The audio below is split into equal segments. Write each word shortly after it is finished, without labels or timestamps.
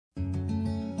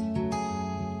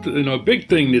big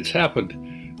thing that's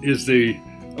happened is the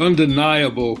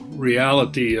undeniable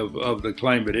reality of the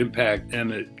climate impact,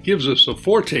 and it gives us a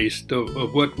foretaste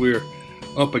of what we're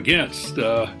up against,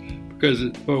 because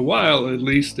for a while, at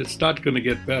least, it's not going to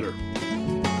get better.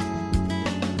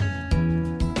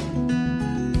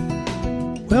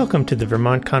 Welcome to the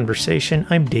Vermont Conversation.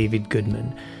 I'm David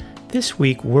Goodman. This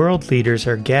week, world leaders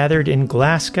are gathered in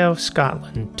Glasgow,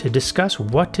 Scotland, to discuss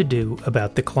what to do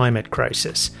about the climate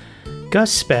crisis.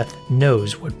 Gus Speth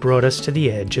knows what brought us to the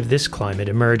edge of this climate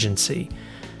emergency.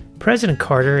 President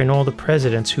Carter and all the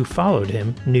presidents who followed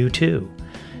him knew too.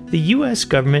 The U.S.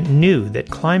 government knew that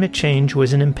climate change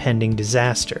was an impending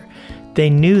disaster. They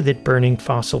knew that burning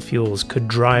fossil fuels could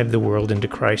drive the world into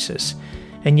crisis.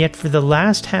 And yet for the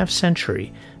last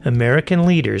half-century, American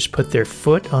leaders put their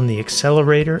foot on the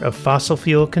accelerator of fossil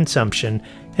fuel consumption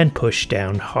and pushed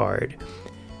down hard.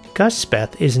 Gus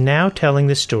Speth is now telling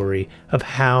the story of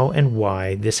how and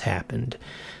why this happened.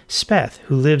 Speth,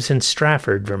 who lives in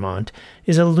Stratford, Vermont,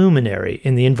 is a luminary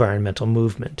in the environmental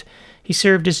movement. He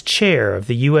served as chair of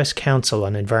the U.S. Council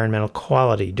on Environmental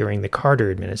Quality during the Carter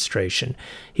administration.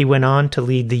 He went on to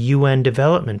lead the UN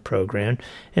Development Program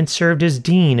and served as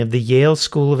dean of the Yale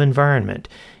School of Environment.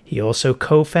 He also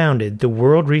co-founded the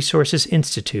World Resources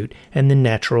Institute and the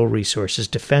Natural Resources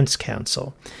Defense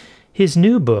Council. His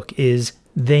new book is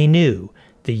They Knew,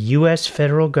 the U.S.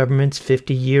 federal government's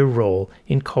 50-year role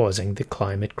in causing the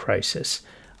climate crisis.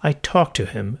 I talked to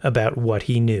him about what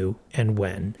he knew and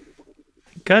when.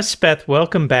 Gus Speth,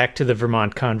 welcome back to the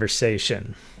Vermont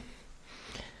Conversation.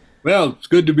 Well, it's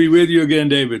good to be with you again,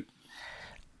 David.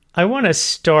 I want to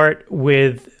start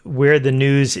with where the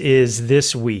news is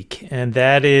this week, and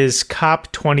that is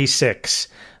COP26,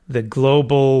 the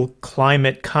global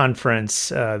climate conference,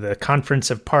 the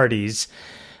Conference of Parties.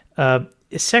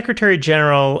 Secretary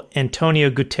General Antonio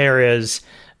Guterres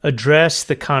addressed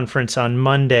the conference on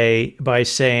Monday by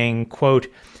saying, quote,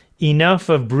 "Enough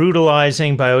of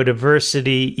brutalizing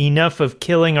biodiversity, enough of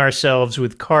killing ourselves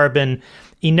with carbon,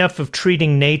 enough of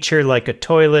treating nature like a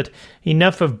toilet,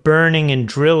 enough of burning and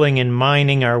drilling and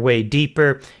mining our way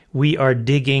deeper. We are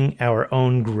digging our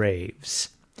own graves."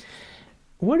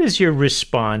 What is your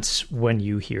response when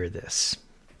you hear this?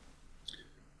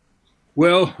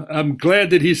 Well, I'm glad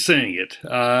that he's saying it,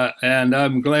 and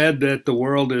I'm glad that the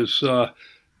world is,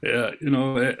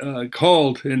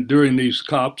 called during these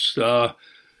COPs,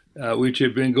 which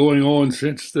have been going on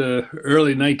since the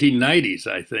early 1990s,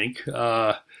 I think,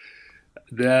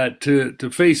 that to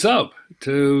face up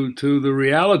to the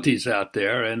realities out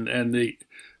there, and the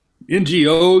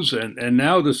NGOs and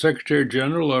now the Secretary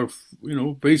General are,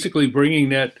 basically bringing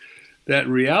that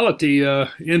reality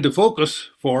into focus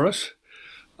for us.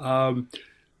 On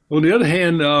the other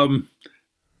hand, I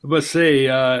must say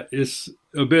it's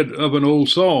a bit of an old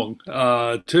song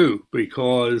too,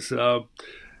 because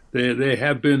there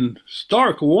have been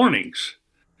stark warnings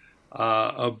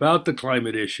about the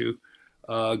climate issue,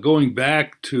 going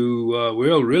back to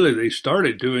really they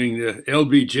started doing the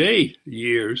LBJ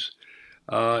years,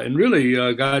 and really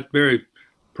got very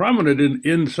prominent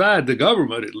inside the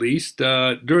government, at least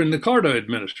during the Carter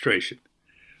administration.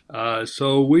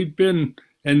 So we've been.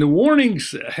 And the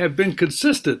warnings have been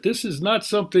consistent. This is not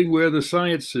something where the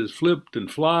science has flipped and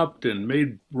flopped and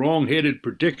made wrong-headed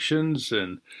predictions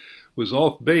and was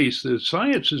off base. The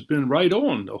science has been right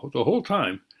on the whole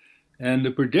time. And the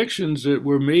predictions that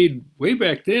were made way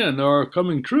back then are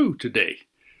coming true today.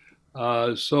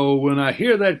 So when I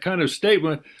hear that kind of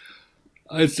statement,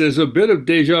 there's a bit of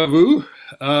deja vu.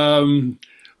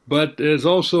 But there's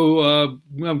also,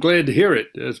 I'm glad to hear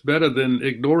it. It's better than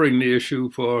ignoring the issue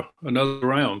for another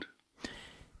round.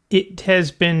 It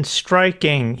has been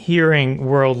striking hearing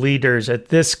world leaders at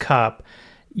this COP,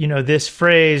 this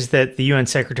phrase that the UN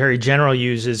Secretary General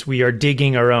uses, "we are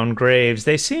digging our own graves."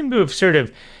 They seem to have sort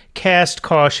of cast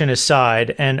caution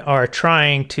aside and are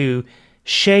trying to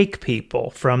shake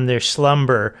people from their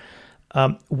slumber.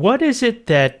 What is it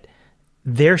that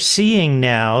they're seeing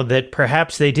now that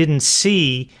perhaps they didn't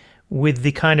see with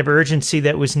the kind of urgency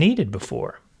that was needed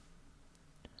before?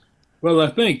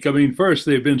 Well, first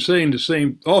they've been saying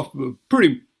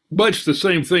pretty much the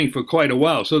same thing for quite a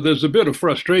while. So there's a bit of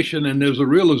frustration, and there's a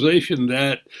realization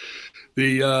that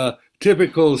the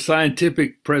typical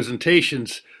scientific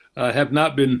presentations have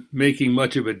not been making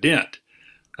much of a dent.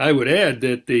 I would add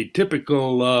that the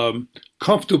typical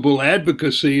comfortable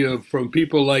advocacy from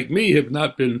people like me has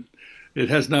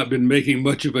not been making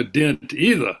much of a dent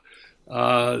either.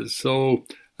 So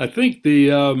I think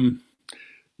there's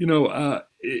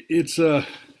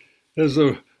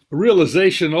a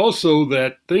realization also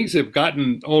that things have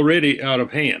gotten already out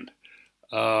of hand.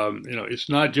 It's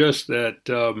not just that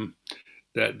the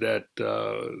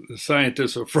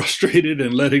scientists are frustrated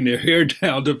and letting their hair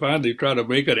down to finally try to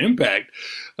make an impact.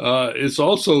 It's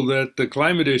also that the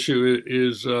climate issue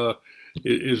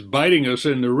is biting us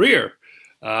in the rear.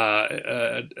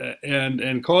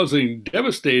 And causing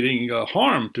devastating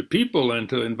harm to people and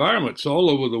to environments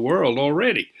all over the world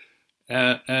already.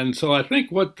 And so I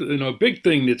think a big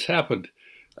thing that's happened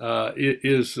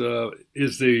is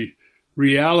the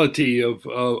reality of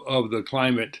the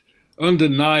climate,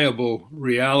 undeniable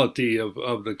reality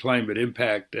of the climate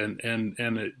impact, and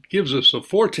it gives us a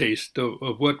foretaste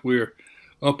of what we're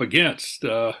up against,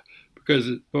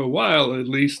 because for a while at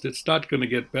least it's not going to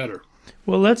get better.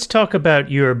 Well, let's talk about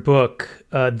your book,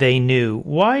 They Knew.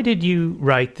 Why did you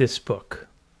write this book?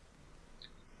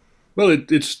 Well,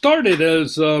 it started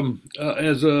as a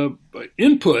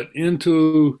input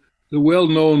into the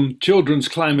well-known children's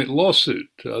climate lawsuit.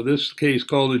 This case,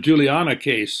 called the Juliana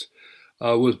case,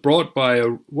 was brought by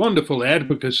a wonderful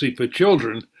advocacy for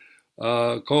children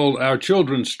called Our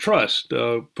Children's Trust,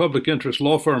 a public interest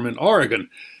law firm in Oregon.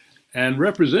 And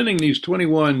representing these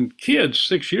 21 kids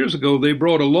 6 years ago, they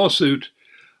brought a lawsuit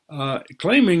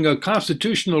claiming a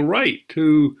constitutional right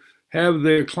to have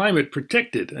their climate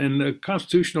protected, and a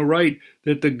constitutional right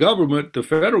that the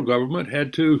federal government,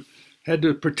 had to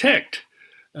protect.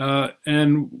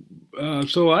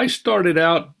 So I started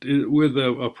out with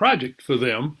a project for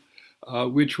them,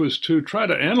 which was to try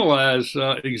to analyze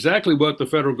exactly what the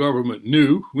federal government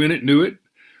knew, when it knew it,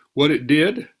 what it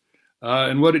did,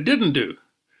 and what it didn't do.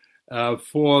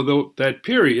 That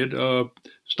period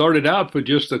started out for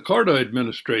just the Carter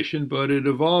administration, but it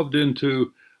evolved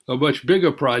into a much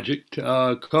bigger project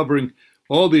covering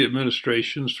all the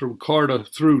administrations from Carter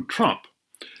through Trump,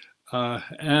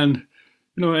 and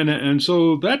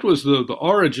so that was the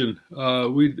origin.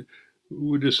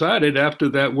 We decided after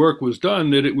that work was done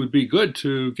that it would be good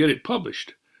to get it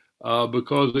published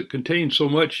because it contains so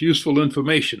much useful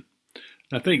information.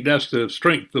 I think that's the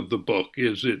strength of the book,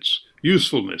 is its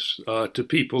usefulness to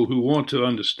people who want to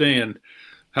understand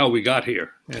how we got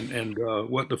here and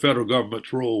what the federal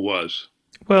government's role was.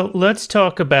 Well, let's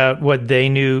talk about what they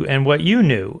knew and what you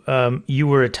knew. You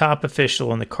were a top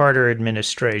official in the Carter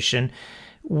administration.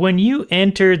 When you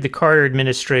entered the Carter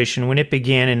administration, when it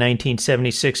began in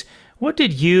 1976, what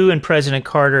did you and President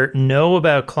Carter know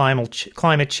about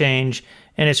climate change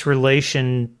and its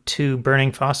relation to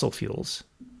burning fossil fuels?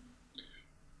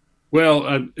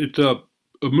 Well, it's a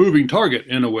moving target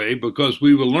in a way, because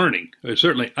we were learning.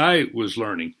 Certainly I was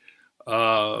learning.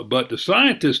 But the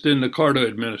scientists in the Carter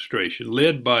administration,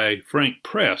 led by Frank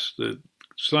Press, the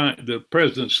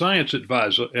president's science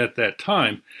advisor at that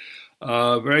time,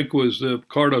 Frank was the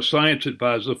Carter science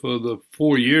advisor for the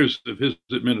 4 years of his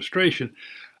administration.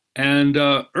 And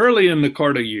early in the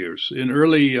Carter years, in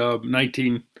early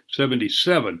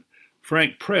 1977,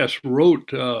 Frank Press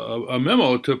wrote a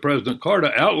memo to President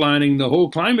Carter outlining the whole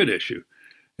climate issue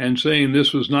and saying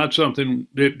this was not something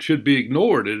that should be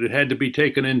ignored. It had to be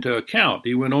taken into account.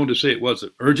 He went on to say it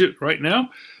wasn't urgent right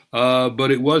now, but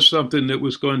it was something that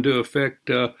was going to affect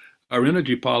our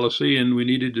energy policy, and we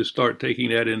needed to start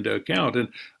taking that into account. And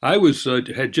I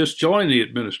had just joined the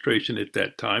administration at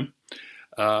that time,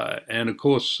 and of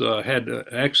course had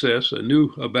access,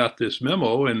 knew about this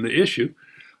memo and the issue.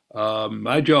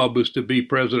 My job was to be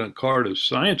President Carter's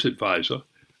science advisor.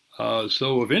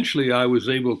 So eventually I was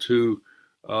able to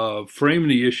frame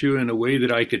the issue in a way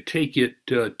that I could take it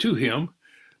to him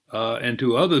and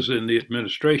to others in the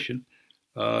administration.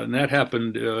 And that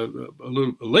happened a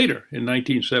little later in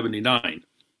 1979.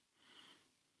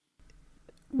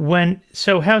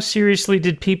 So how seriously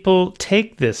did people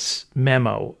take this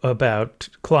memo about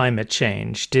climate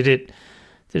change? Did it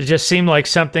just seem like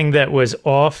something that was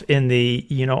off in the,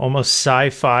 almost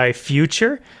sci-fi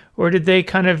future? Or did they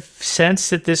kind of sense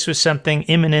that this was something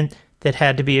imminent that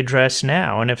had to be addressed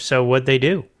now? And if so, what'd they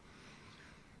do?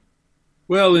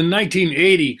 Well, in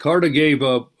 1980, Carter gave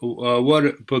what,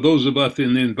 for those of us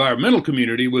in the environmental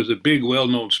community, was a big,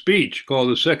 well-known speech called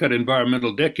the Second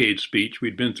Environmental Decade Speech.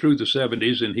 We'd been through the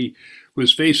 70s, and he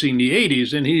was facing the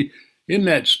 80s. And in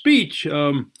that speech,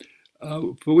 for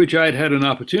which I'd had an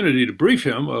opportunity to brief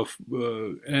him,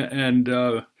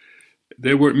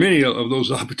 there weren't many of those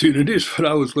opportunities, but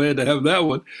I was glad to have that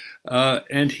one.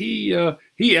 And he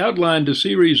outlined a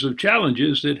series of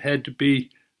challenges that had to be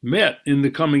met in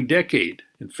the coming decade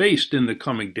and faced in the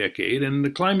coming decade, and the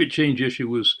climate change issue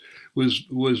was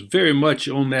very much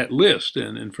on that list.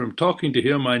 And from talking to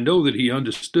him, I know that he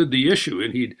understood the issue,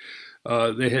 and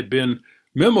there had been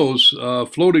memos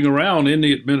floating around in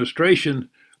the administration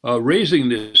raising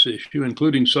this issue,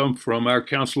 including some from our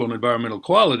Council on Environmental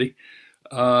Quality.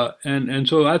 And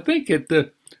so I think at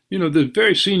the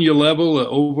very senior level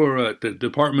over at the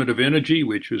Department of Energy,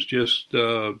 which was just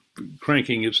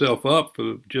cranking itself up,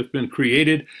 just been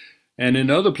created, and in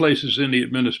other places in the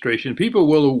administration, people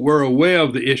were aware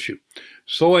of the issue,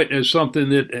 saw it as something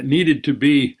that needed to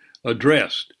be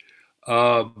addressed.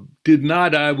 I'd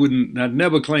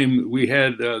never claim we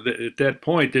had at that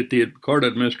point that the Carter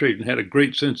administration had a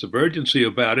great sense of urgency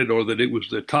about it or that it was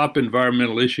the top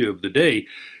environmental issue of the day.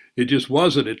 It just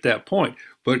wasn't at that point.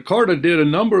 But Carter did a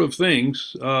number of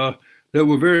things that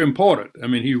were very important. I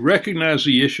mean, he recognized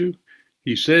the issue.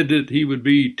 He said that he would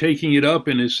be taking it up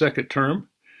in his second term.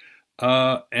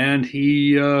 And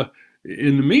he, in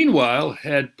the meanwhile,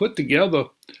 had put together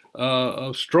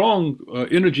a strong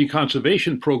energy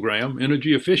conservation program,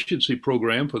 energy efficiency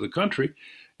program for the country,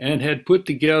 and had put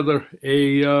together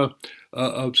a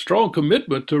strong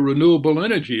commitment to renewable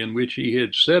energy, in which he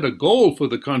had set a goal for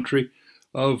the country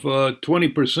of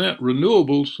 20%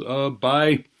 renewables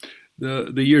by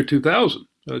the year 2000,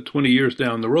 20 years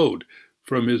down the road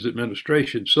from his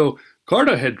administration. So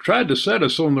Carter had tried to set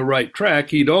us on the right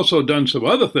track. He'd also done some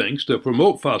other things to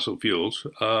promote fossil fuels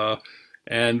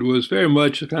and was very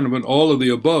much kind of an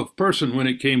all-of-the-above person when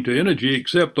it came to energy,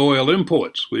 except oil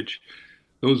imports, which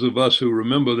those of us who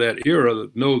remember that era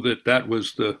know that that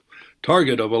was the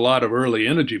target of a lot of early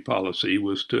energy policy,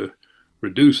 was to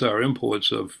reduce our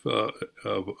imports of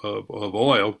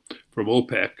oil from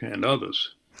OPEC and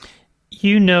others.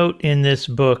 You note in this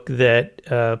book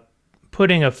that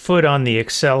putting a foot on the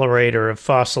accelerator of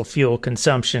fossil fuel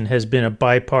consumption has been a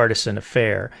bipartisan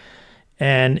affair.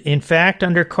 And in fact,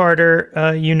 under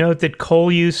Carter, you note that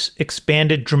coal use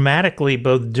expanded dramatically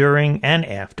both during and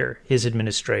after his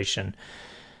administration.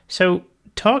 So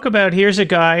talk about, here's a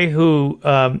guy who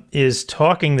is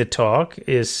talking the talk,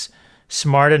 is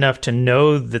smart enough to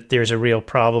know that there's a real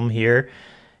problem here,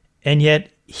 and yet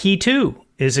he too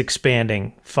is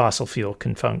expanding fossil fuel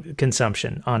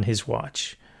consumption on his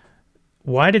watch.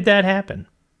 Why did that happen?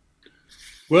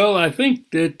 Well, I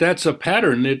think that that's a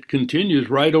pattern that continues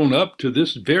right on up to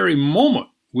this very moment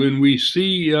when we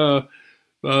see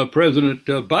President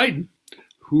Biden,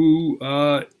 who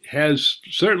has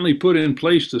certainly put in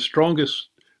place the strongest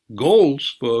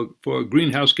goals for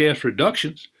greenhouse gas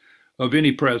reductions of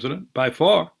any president by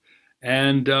far,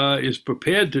 and is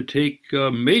prepared to take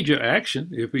major action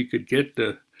if we could get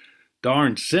the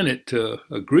darn Senate to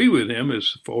agree with him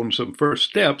as on some first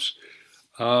steps.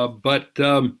 But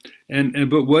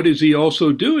what is he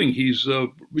also doing? He's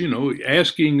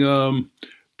asking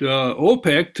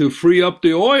OPEC to free up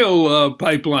the oil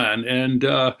pipeline, and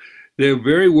they're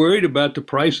very worried about the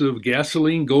price of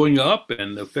gasoline going up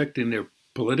and affecting their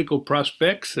political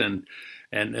prospects and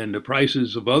the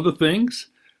prices of other things.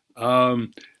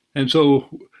 And so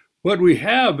what we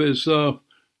have is,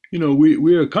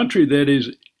 we're a country that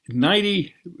is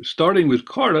starting with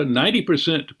Carter,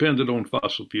 90% dependent on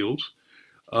fossil fuels.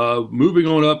 Moving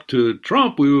on up to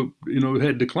Trump, we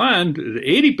had declined to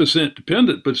 80%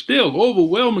 dependent, but still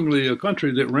overwhelmingly a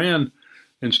country that ran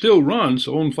and still runs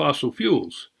on fossil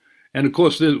fuels. And of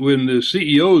course, when the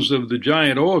CEOs of the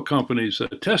giant oil companies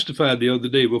testified the other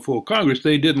day before Congress,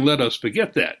 they didn't let us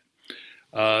forget that.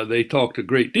 They talked a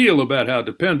great deal about how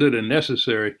dependent and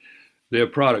necessary their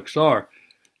products are.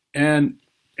 And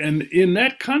in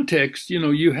that context,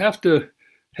 you have to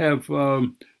have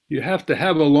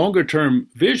a longer term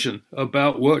vision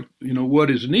about what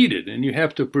is needed, and you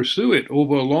have to pursue it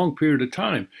over a long period of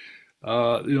time.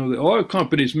 The oil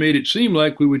companies made it seem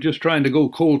like we were just trying to go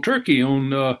cold turkey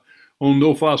on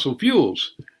no fossil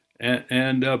fuels,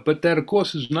 but that of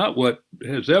course is not what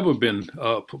has ever been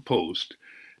proposed.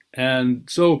 And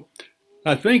so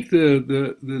I think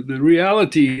the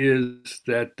reality is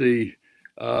that the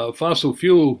fossil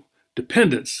fuel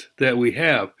dependence that we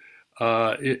have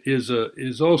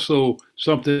is also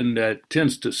something that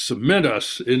tends to cement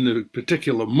us in the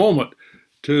particular moment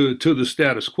to the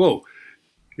status quo.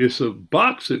 It's a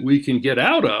box that we can get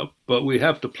out of, but we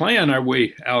have to plan our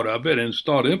way out of it and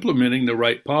start implementing the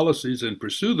right policies and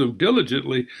pursue them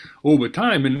diligently over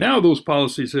time. And now those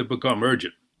policies have become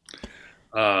urgent.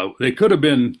 They could have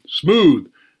been smooth,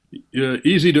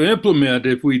 easy to implement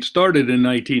if we'd started in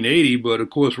 1980, but of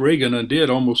course Reagan undid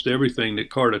almost everything that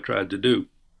Carter tried to do.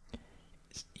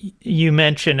 You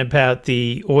mentioned about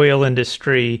the oil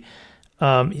industry.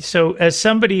 So as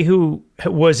somebody who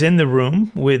was in the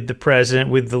room with the president,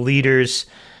 with the leaders,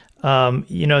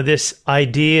 this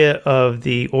idea of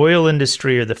the oil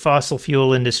industry or the fossil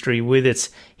fuel industry with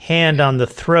its hand on the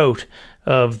throat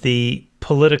of the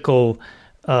political,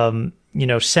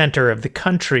 center of the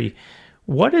country,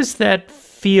 what does that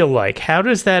feel like? How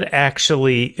does that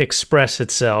actually express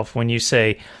itself when you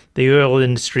say the oil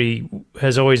industry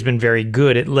has always been very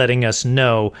good at letting us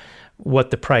know what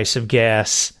the price of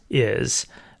gas is?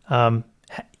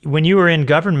 When you were in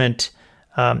government,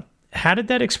 how did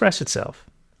that express itself?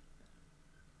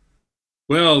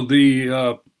 Well, we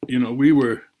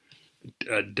were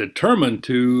determined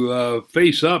to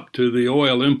face up to the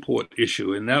oil import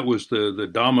issue, and that was the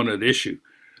dominant issue.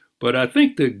 But I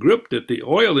think the grip that the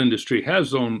oil industry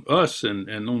has on us and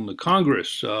on the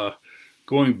Congress,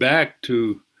 going back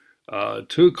to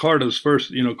Carter's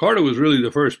first, Carter was really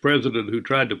the first president who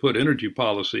tried to put energy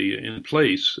policy in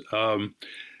place,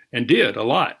 and did a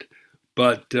lot.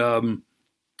 But the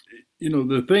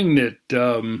thing that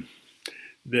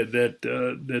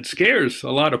scares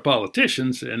a lot of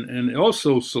politicians and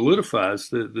also solidifies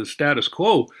the status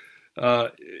quo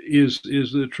is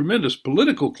the tremendous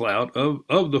political clout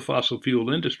of the fossil fuel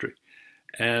industry,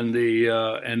 and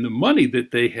the money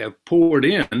that they have poured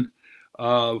in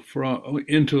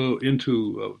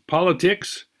into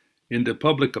politics, into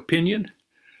public opinion,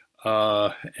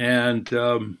 and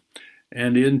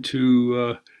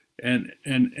into and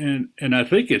I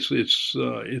think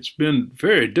it's been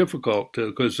very difficult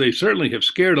because they certainly have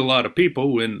scared a lot of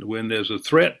people when there's a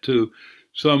threat to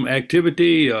some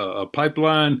activity, a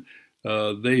pipeline.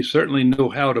 They certainly know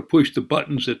how to push the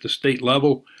buttons at the state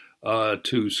level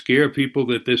to scare people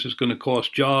that this is going to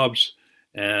cost jobs,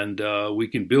 and we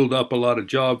can build up a lot of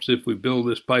jobs if we build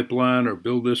this pipeline or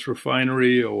build this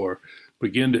refinery or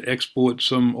begin to export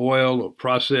some oil or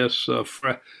process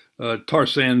tar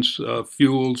sands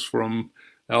fuels from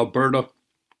Alberta.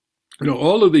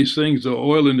 All of these things the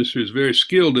oil industry is very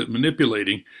skilled at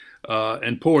manipulating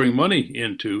and pouring money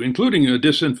into, including a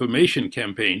disinformation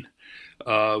campaign,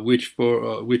 which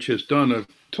has done a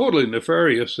totally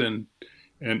nefarious and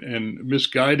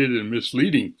misguided and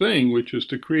misleading thing, which is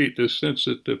to create this sense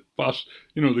that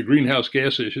the greenhouse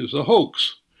gas issue is a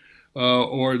hoax,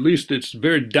 or at least it's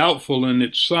very doubtful in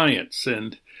its science.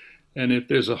 And if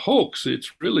there's a hoax,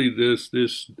 it's really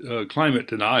this climate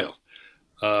denial,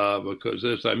 because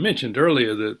as I mentioned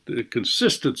earlier, the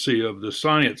consistency of the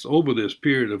science over this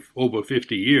period of over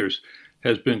 50 years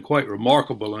has been quite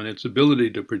remarkable, and its ability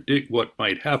to predict what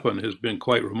might happen has been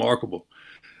quite remarkable.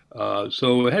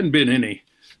 So there hadn't been any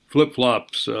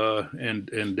flip-flops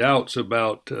and doubts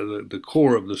about the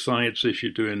core of the science issue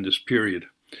during this period.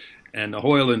 And the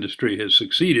oil industry has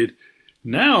succeeded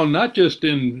now, not just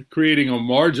in creating a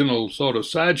marginal sort of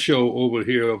sideshow over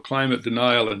here of climate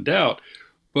denial and doubt,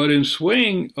 but in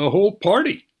swaying a whole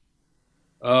party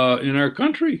in our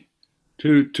country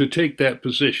to take that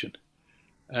position.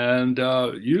 And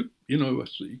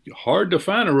it's hard to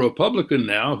find a Republican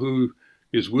now who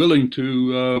is willing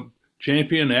to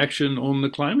champion action on the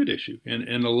climate issue,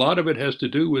 and a lot of it has to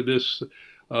do with this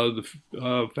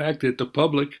the fact that the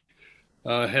public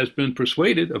has been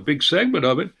persuaded, a big segment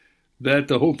of it, that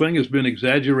the whole thing has been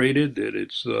exaggerated, that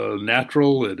it's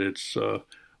natural, that it's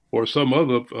or some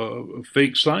other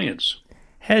fake science.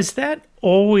 Has that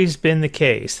always been the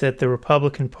case, that the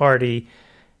Republican Party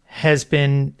has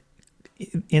been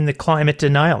in the climate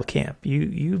denial camp?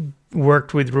 You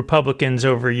worked with Republicans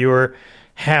over your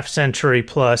half century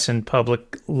plus in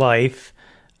public life,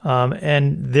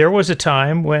 and there was a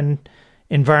time when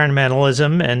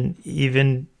environmentalism and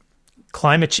even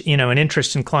climate, an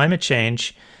interest in climate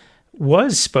change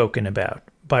was spoken about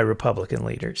by Republican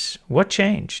leaders. What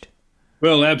changed?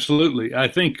 Well, absolutely. I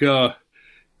think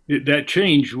that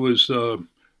change was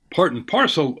part and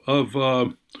parcel of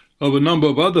a number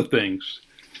of other things.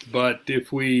 But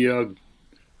if we,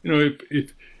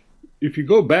 if you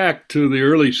go back to the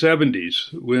early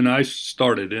 70s when I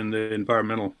started in the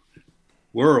environmental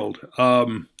world,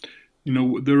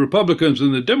 the Republicans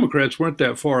and the Democrats weren't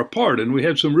that far apart, and we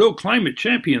had some real climate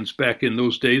champions back in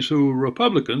those days who were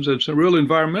Republicans, and some real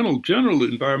general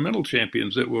environmental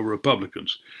champions that were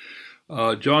Republicans.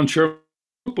 John Sherman,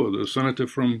 the senator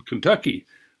from Kentucky,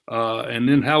 and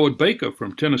then Howard Baker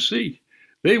from Tennessee.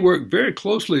 They worked very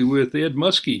closely with Ed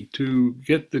Muskie to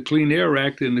get the Clean Air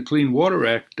Act and the Clean Water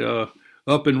Act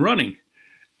up and running.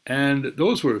 And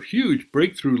those were huge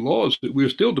breakthrough laws that we're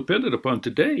still dependent upon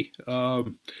today.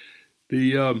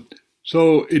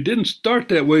 So it didn't start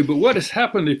that way, but what has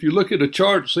happened, if you look at a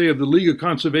chart, say, of the League of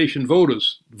Conservation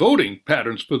Voters voting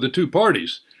patterns for the two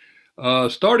parties,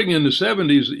 starting in the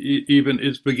 70s even,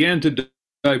 it's began to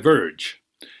diverge.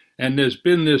 And there's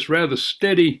been this rather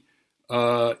steady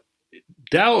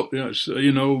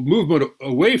movement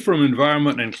away from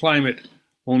environment and climate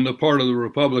on the part of the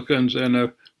Republicans, and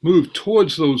a move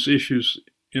towards those issues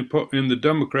in the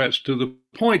Democrats, to the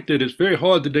point that it's very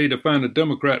hard today to find a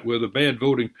Democrat with a bad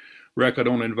voting record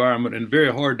on environment, and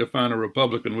very hard to find a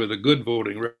Republican with a good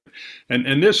voting record.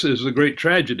 And this is a great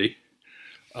tragedy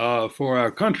for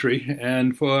our country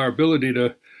and for our ability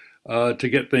to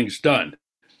get things done.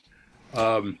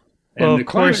 And Well, the of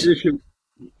climate course, issue.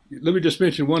 Let me just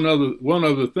mention one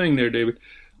other thing there, David.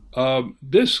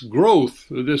 This growth,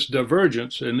 this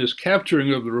divergence, and this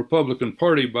capturing of the Republican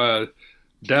Party by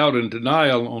doubt and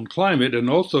denial on climate, and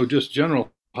also just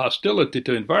general hostility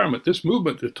to environment, this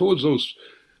movement towards those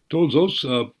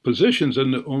positions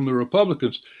on the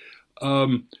Republicans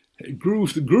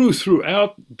grew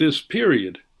throughout this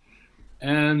period,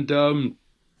 and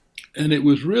it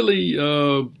was really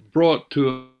brought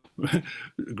to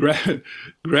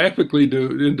graphically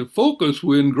into focus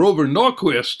when Grover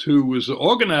Norquist, who was the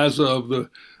organizer of the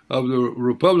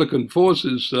Republican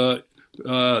forces, the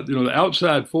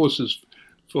outside forces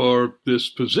for this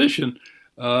position,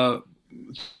 said,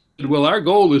 well, our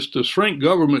goal is to shrink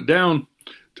government down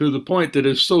to the point that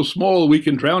it's so small we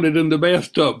can drown it in the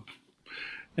bathtub.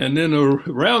 And then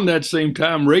around that same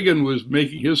time, Reagan was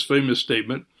making his famous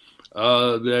statement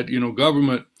that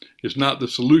government is not the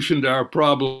solution to our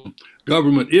problem.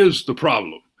 Government is the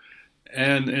problem,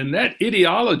 and that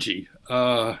ideology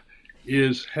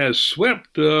has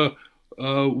swept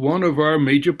one of our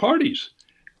major parties,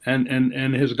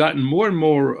 and has gotten more and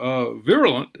more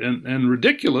virulent and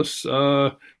ridiculous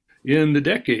in the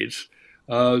decades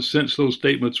since those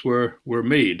statements were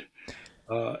made.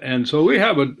 And so we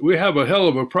have a hell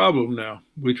of a problem now,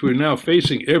 which we're now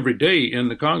facing every day in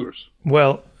the Congress.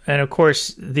 well, and of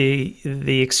course,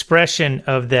 the expression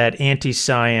of that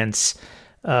anti-science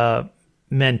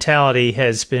mentality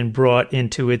has been brought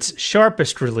into its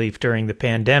sharpest relief during the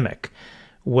pandemic,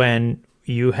 when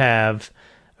you have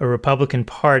a Republican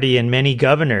Party and many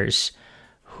governors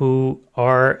who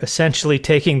are essentially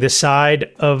taking the side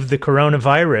of the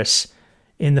coronavirus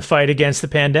in the fight against the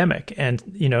pandemic,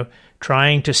 and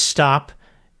trying to stop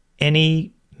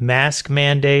any mask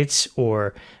mandates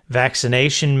or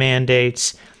vaccination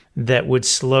mandates that would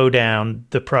slow down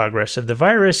the progress of the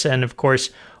virus. And of course,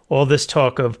 all this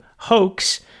talk of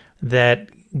hoax that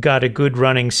got a good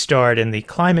running start in the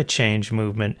climate change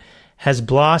movement has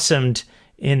blossomed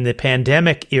in the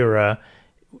pandemic era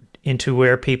into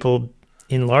where people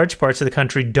in large parts of the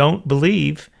country don't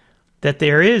believe that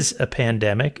there is a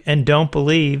pandemic and don't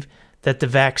believe that the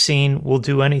vaccine will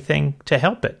do anything to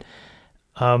help it.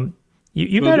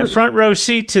 You've had a front row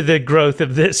seat to the growth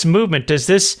of this movement. Does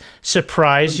this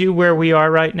surprise you where we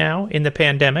are right now in the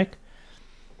pandemic?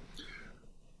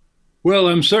 Well,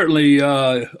 I'm certainly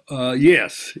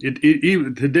yes.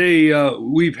 Even today,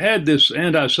 we've had this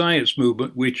anti-science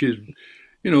movement, which is,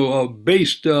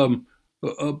 based a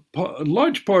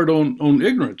large part on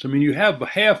ignorance. I mean, you have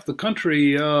half the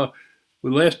country. The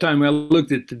last time I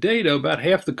looked at the data, about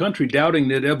half the country doubting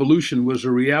that evolution was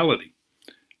a reality.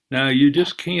 Now, you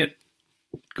just can't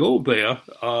go there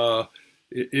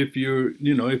if you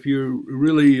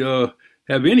really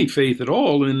have any faith at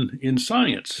all in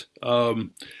science.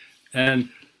 And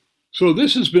so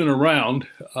this has been around.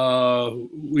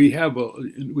 We have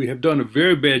done a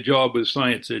very bad job with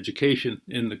science education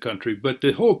in the country, but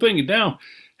the whole thing now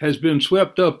has been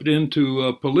swept up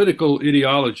into political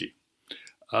ideology.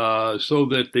 So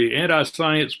that the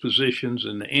anti-science positions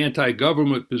and the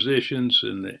anti-government positions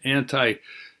and the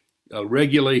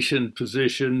anti-regulation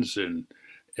positions, and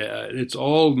it's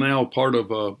all now part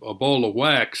of a ball of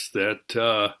wax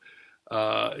that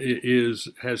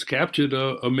has captured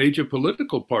a major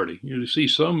political party. You see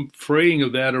some fraying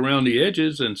of that around the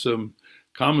edges and some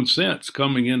common sense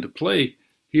coming into play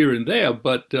here and there,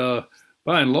 but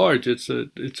by and large, it's a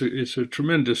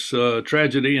tremendous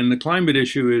tragedy, and the climate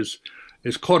issue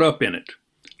is caught up in it.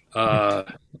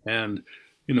 And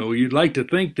you'd like to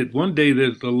think that one day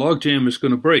that the logjam is going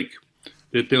to break,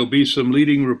 that there'll be some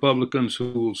leading Republicans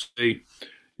who will say,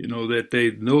 that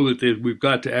they know that we've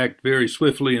got to act very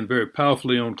swiftly and very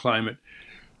powerfully on climate.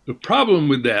 The problem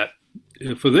with that,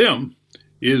 for them,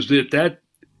 is that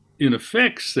in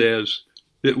effect says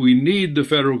that we need the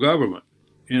federal government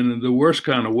in the worst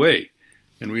kind of way.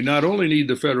 And we not only need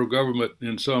the federal government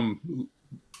in some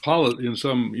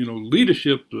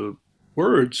leadership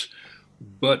words,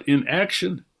 but in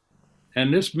action.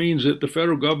 And this means that the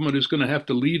federal government is going to have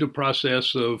to lead a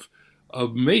process of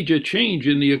major change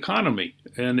in the economy,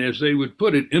 and as they would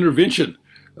put it, intervention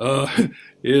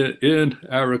in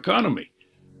our economy.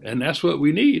 And that's what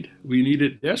we need. We need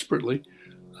it desperately,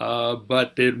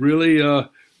 but it really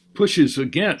pushes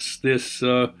against this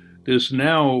now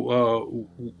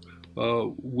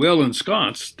well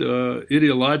ensconced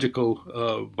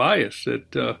ideological bias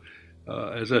that,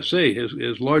 as I say,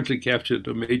 has largely captured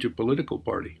a major political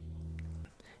party.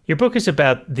 Your book is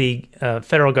about the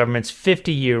federal government's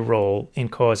 50-year role in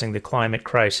causing the climate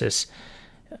crisis.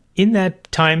 In that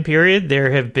time period,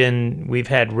 we've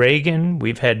had Reagan,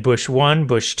 we've had Bush 1,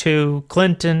 Bush 2,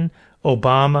 Clinton,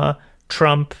 Obama,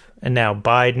 Trump, and now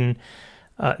Biden.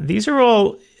 These are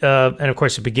all, and of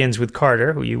course it begins with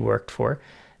Carter, who you worked for.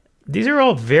 These are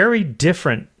all very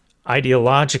different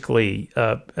ideologically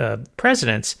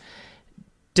presidents.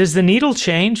 Does the needle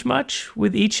change much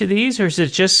with each of these, or is it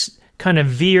just kind of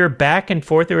veer back and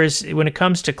forth? Or is, when it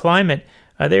comes to climate,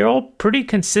 are they all pretty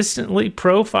consistently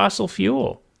pro-fossil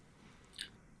fuel?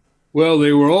 Well,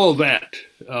 they were all that.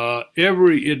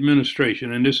 Every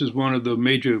administration, and this is one of the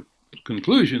major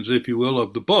conclusions, if you will,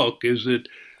 of the book, is that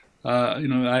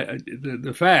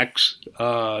the facts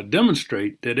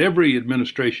demonstrate that every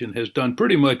administration has done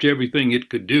pretty much everything it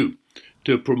could do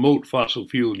to promote fossil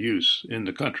fuel use in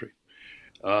the country.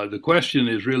 The question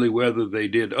is really whether they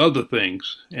did other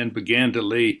things and began to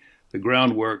lay the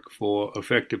groundwork for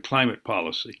effective climate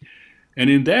policy. And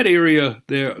in that area,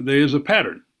 there is a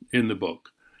pattern in the book,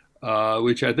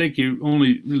 which I think you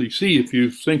only really see if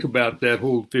you think about that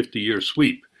whole 50-year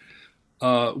sweep.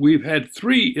 We've had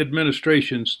three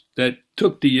administrations that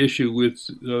took the issue with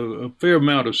a fair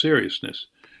amount of seriousness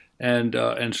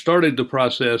and started the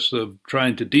process of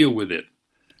trying to deal with it.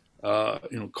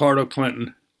 Carter,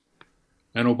 Clinton,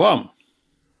 and Obama,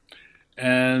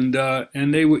 and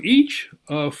they were each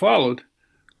followed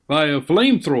by a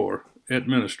flamethrower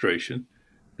administration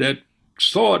that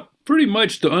sought pretty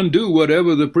much to undo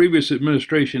whatever the previous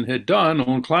administration had done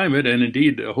on climate and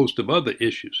indeed a host of other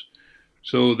issues.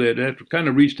 So that kind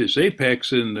of reached its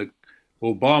apex in the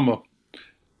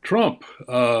Obama-Trump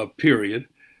period,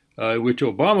 which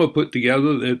Obama put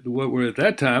together what were at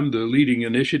that time the leading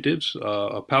initiatives,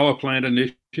 a power plant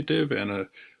initiative and a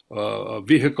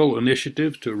vehicle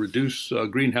initiative to reduce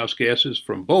greenhouse gases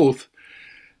from both,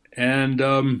 and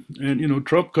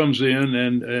Trump comes in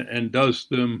and does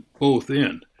them both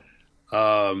in,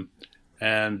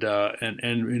 and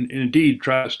indeed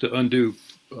tries to undo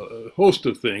a host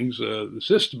of things,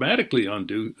 systematically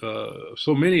undo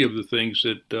so many of the things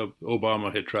that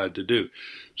Obama had tried to do.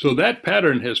 So that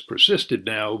pattern has persisted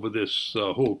now over this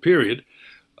whole period.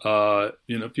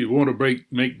 If you want to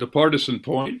make the partisan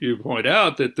point, you point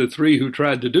out that the three who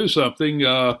tried to do something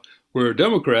were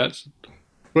Democrats,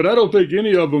 but I don't think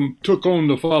any of them took on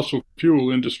the fossil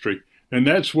fuel industry. And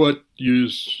that's what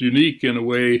is unique in a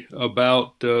way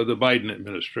about the Biden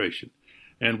administration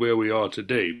and where we are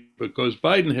today, because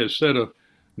Biden has set a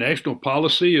national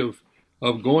policy of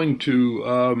going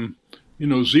to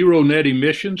zero net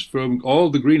emissions from all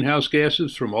the greenhouse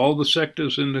gases from all the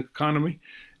sectors in the economy,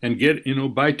 and get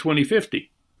by 2050,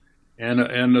 and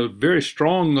a very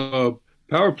strong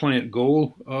power plant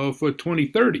goal for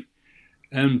 2030,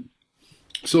 and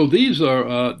so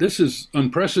this is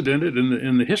unprecedented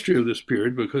in the history of this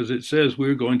period, because it says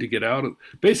we're going to get out of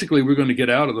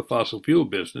the fossil fuel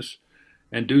business,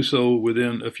 and do so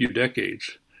within a few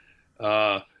decades.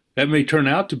 That may turn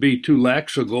out to be too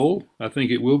lax a goal. I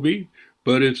think it will be,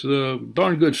 but it's a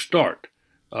darn good start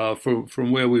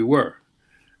from where we were.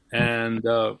 And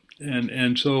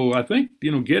so I think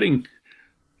getting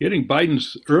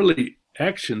Biden's early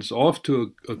actions off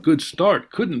to a good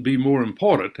start couldn't be more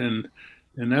important, and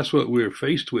that's what we're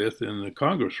faced with in the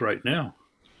Congress right now.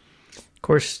 Of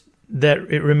course, that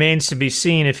it remains to be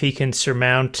seen if he can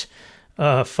surmount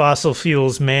fossil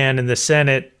fuels man in the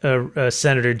Senate,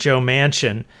 Senator Joe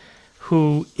Manchin,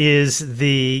 who is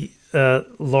the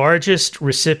largest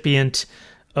recipient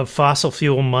of fossil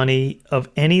fuel money of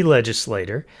any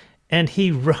legislator, and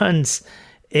he runs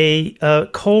a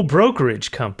coal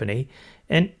brokerage company.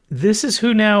 And this is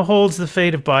who now holds the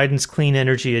fate of Biden's clean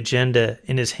energy agenda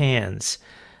in his hands.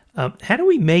 How do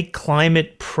we make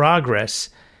climate progress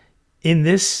in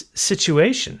this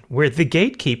situation where the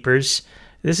gatekeepers,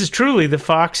 this is truly the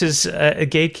foxes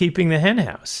gatekeeping the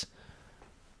henhouse?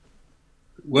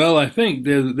 Well, I think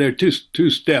there are two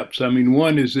steps. I mean,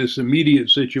 one is this immediate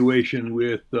situation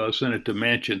with Senator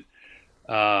Manchin.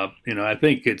 I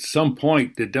think at some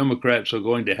point the Democrats are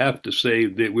going to have to say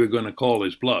that we're going to call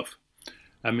his bluff.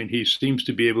 I mean, he seems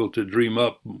to be able to dream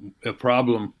up a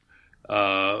problem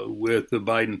with the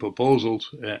Biden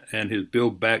proposals and his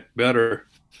Build Back Better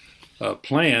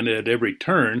plan at every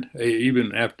turn,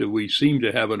 even after we seem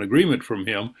to have an agreement from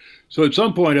him. So at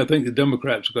some point, I think the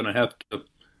Democrats are going to have to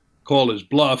call his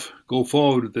bluff, go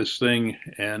forward with this thing,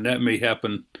 and that may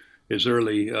happen as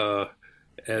early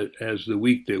as the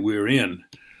week that we're in.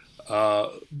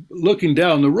 Looking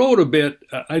down the road a bit,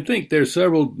 I think there's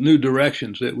several new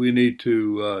directions that we need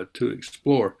to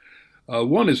explore.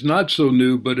 One is not so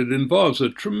new, but it involves a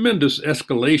tremendous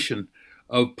escalation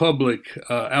of public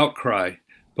outcry,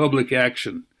 public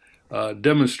action,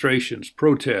 demonstrations,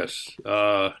 protests,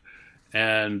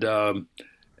 and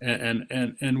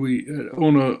we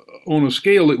on a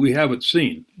scale that we haven't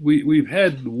seen. We've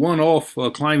had one-off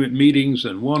climate meetings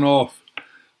and one-off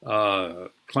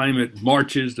climate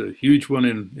marches, the huge one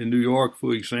in New York,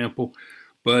 for example,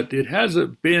 but it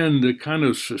hasn't been the kind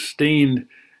of sustained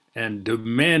and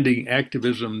demanding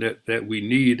activism that we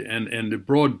need, and the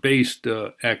broad-based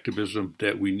activism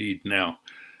that we need now.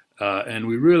 And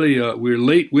we really we're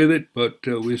late with it, but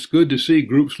it's good to see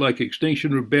groups like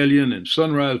Extinction Rebellion and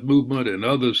Sunrise Movement and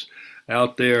others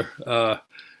out there,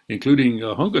 including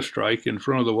a hunger strike in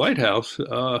front of the White House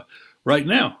right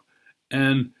now.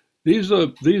 And these are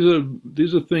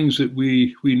things that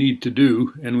we need to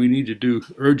do, and we need to do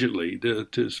urgently.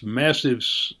 This massive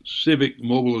civic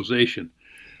mobilization.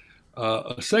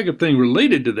 A second thing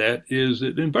related to that is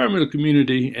that the environmental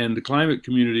community and the climate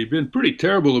community have been pretty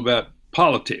terrible about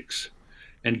politics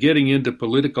and getting into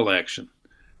political action.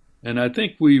 And I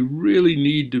think we really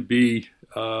need to be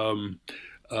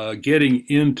getting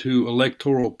into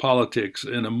electoral politics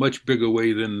in a much bigger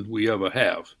way than we ever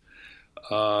have.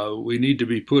 We need to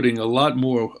be putting a lot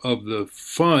more of the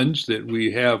funds that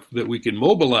we have that we can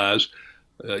mobilize,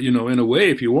 in a way,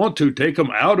 if you want to, take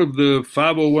them out of the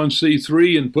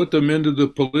 501c3 and put them into the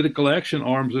political action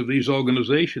arms of these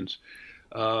organizations,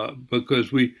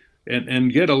 because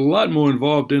and get a lot more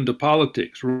involved into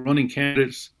politics, running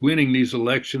candidates, winning these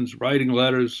elections, writing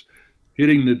letters,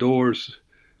 hitting the doors,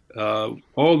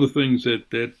 all the things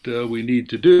that we need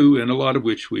to do, and a lot of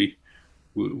which we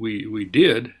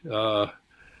did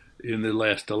in the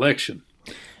last election.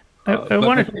 I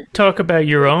want to talk about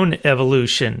your own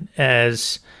evolution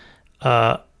as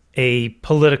a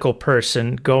political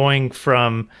person, going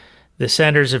from the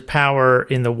centers of power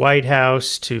in the White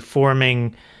House to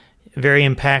forming very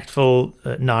impactful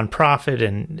nonprofit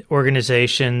and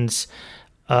organizations,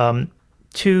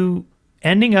 to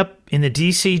ending up in the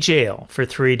D.C. jail for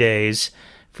 3 days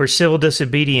for civil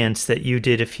disobedience that you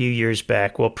did a few years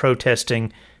back while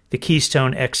protesting the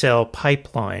Keystone XL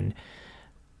pipeline.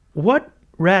 What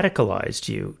radicalized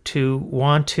you to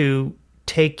want to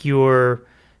take your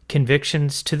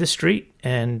convictions to the street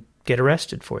and get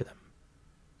arrested for them?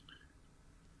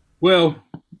 Well,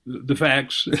 the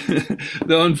facts,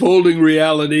 the unfolding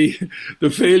reality, the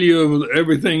failure of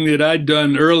everything that I'd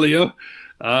done earlier,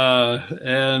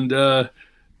 and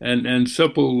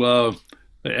simple,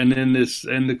 and then this,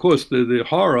 and of course the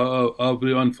horror of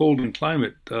the unfolding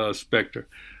climate specter,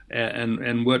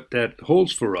 and what that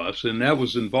holds for us. And that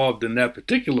was involved in that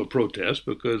particular protest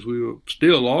because we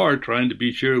still are trying to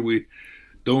be sure we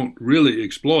don't really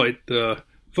exploit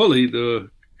fully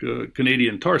the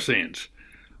Canadian tar sands.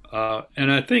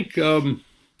 And I think,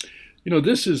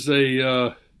 this is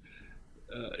it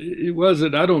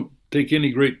wasn't, I don't take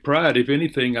any great pride. If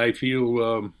anything, I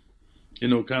feel,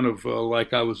 kind of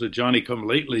like I was a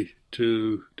Johnny-come-lately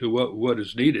to what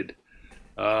is needed.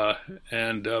 But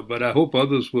I hope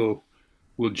others will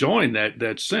join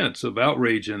that sense of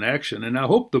outrage and action. And I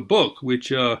hope the book, which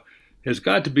has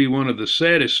got to be one of the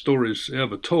saddest stories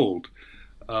ever told,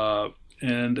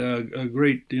 and a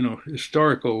great,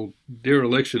 historical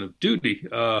dereliction of duty.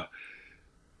 I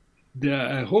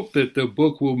hope that the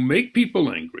book will make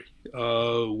people angry,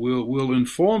 will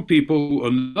inform people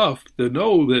enough to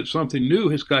know that something new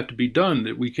has got to be done,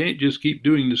 that we can't just keep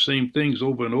doing the same things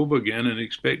over and over again and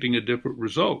expecting a different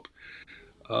result.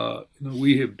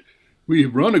 We have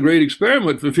run a great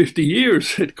experiment for 50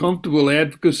 years that comfortable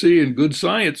advocacy and good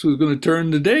science was going to turn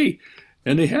the day,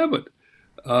 and they haven't.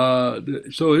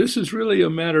 So this is really a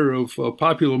matter of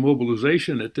popular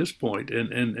mobilization at this point,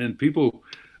 and people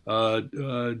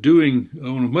doing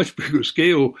on a much bigger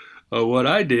scale what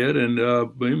I did, and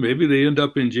maybe they end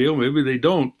up in jail, maybe they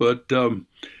don't, but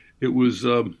it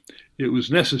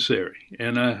was necessary,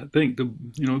 and I think the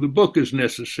book is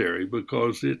necessary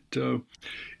because it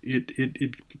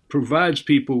provides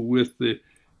people with the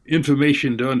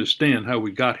information to understand how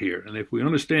we got here, and if we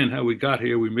understand how we got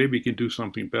here, we maybe can do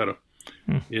something better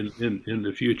in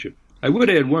the future. I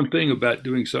would add one thing about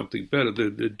doing something better.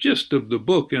 The gist of the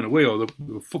book, in a way, or the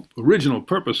original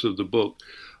purpose of the book,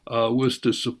 was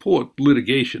to support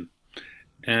litigation,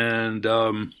 and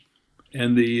the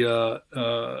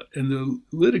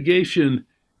litigation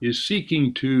is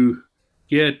seeking to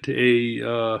get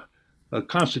a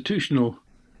constitutional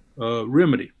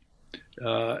remedy,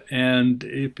 and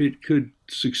if it could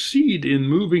succeed in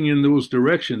moving in those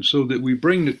directions so that we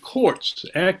bring the courts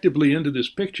actively into this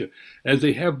picture, as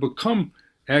they have become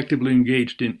actively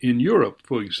engaged in Europe,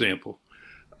 for example,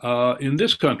 in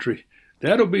this country,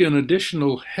 that'll be an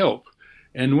additional help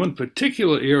And one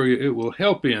particular area it will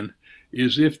help in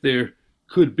is if there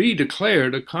could be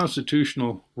declared a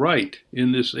constitutional right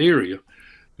in this area,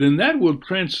 then that will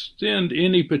transcend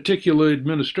any particular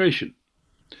administration.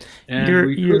 And You're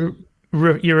we you're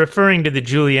could, you're referring to the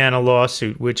Juliana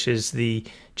lawsuit, which is the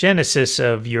genesis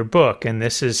of your book, and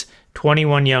this is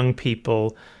 21 young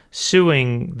people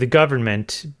suing the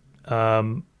government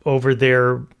over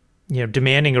their,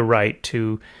 demanding a right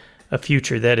to a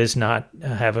future that is not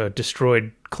have a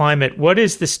destroyed climate. What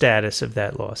is the status of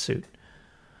that lawsuit?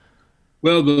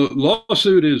 well, the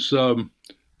lawsuit is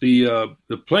the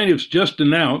plaintiffs just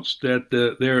announced that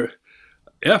their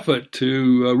effort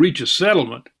to reach a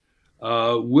settlement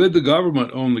with the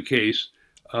government on the case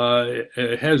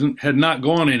had not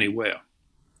gone anywhere,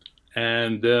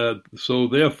 and so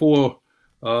therefore,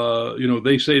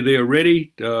 they say they are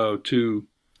ready to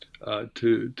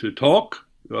talk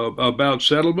about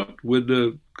settlement with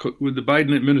the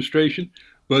Biden administration,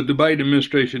 but the Biden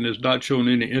administration has not shown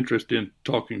any interest in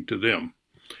talking to them,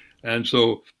 and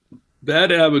so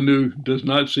that avenue does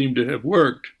not seem to have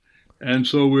worked, and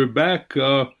so we're back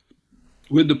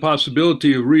with the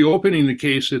possibility of reopening the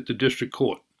case at the district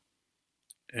court.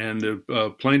 And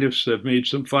the plaintiffs have made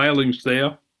some filings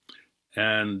there,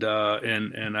 and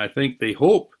I think they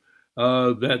hope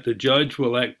that the judge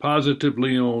will act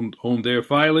positively on their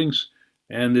filings,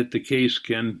 and that the case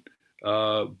can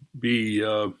be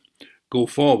go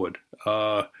forward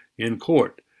in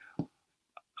court.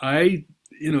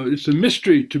 It's a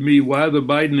mystery to me why the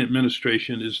Biden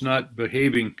administration is not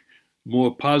behaving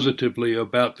more positively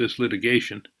about this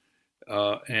litigation,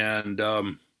 and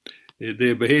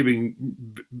they're behaving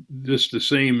just the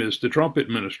same as the Trump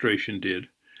administration did,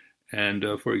 and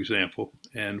for example,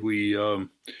 and you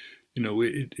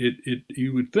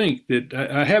would think that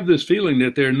I have this feeling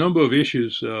that there are a number of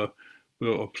issues or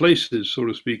places, so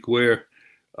to speak, where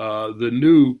the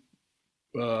new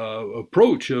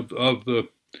approach of the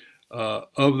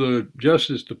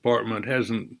Justice Department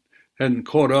hadn't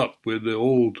caught up with the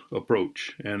old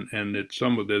approach, and that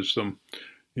there's some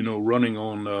running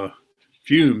on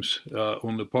fumes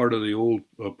on the part of the old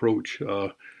approach.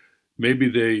 Maybe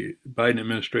the Biden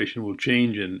administration will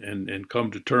change and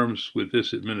come to terms with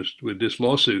this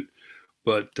lawsuit,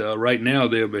 but right now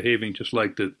they're behaving just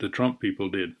like the Trump people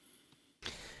did.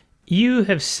 You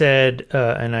have said,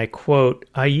 and I quote,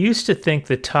 "I used to think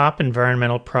the top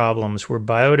environmental problems were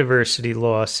biodiversity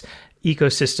loss,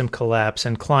 ecosystem collapse,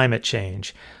 and climate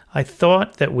change. I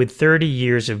thought that with 30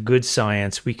 years of good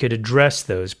science, we could address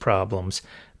those problems,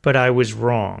 but I was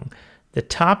wrong. The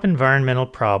top environmental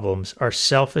problems are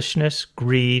selfishness,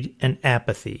 greed, and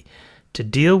apathy. To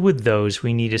deal with those,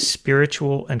 we need a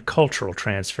spiritual and cultural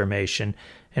transformation,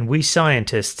 and we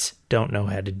scientists don't know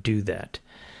how to do that."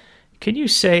 Can you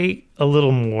say a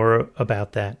little more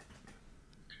about that?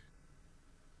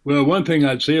 Well, one thing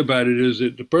I'd say about it is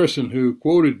that the person who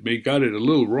quoted me got it a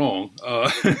little wrong.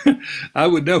 I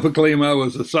would never claim I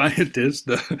was a scientist.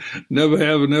 Never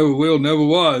have, never will, never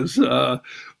was.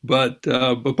 But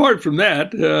apart from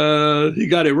that, he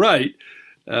got it right.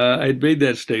 I'd made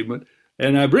that statement,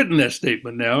 and I've written that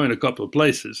statement now in a couple of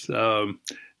places. But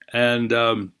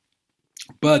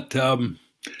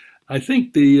I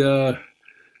think there's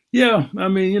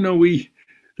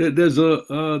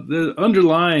the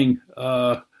underlying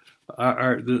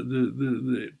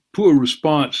the poor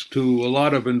response to a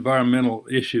lot of environmental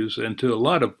issues and to a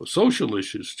lot of social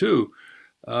issues too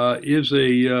is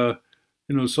a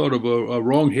sort of a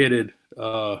wrong-headed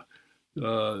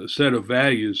set of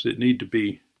values that need to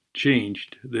be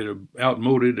changed, that are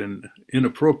outmoded and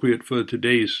inappropriate for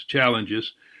today's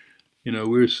challenges.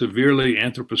 We're severely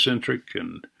anthropocentric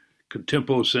and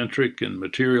contempocentric and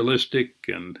materialistic,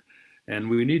 and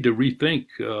we need to rethink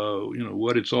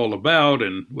what it's all about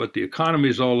and what the economy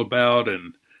is all about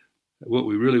and what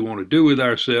we really want to do with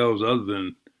ourselves other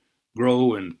than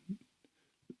grow and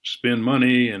spend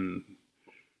money and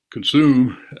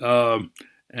consume.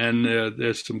 And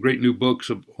there's some great new books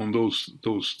on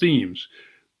those themes.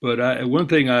 But one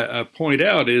thing I point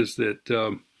out is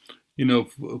that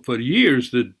for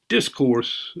years the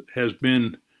discourse has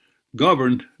been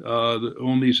governed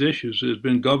on these issues, has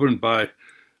been governed by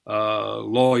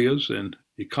lawyers and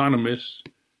economists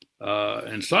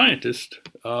and scientists,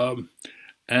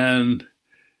 and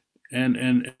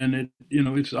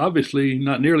it's obviously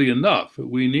not nearly enough.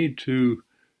 We need to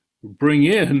bring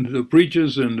in the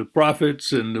preachers and the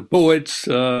prophets and the poets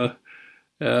and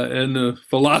the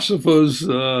philosophers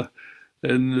and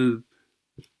the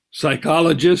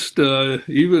psychologists,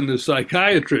 even the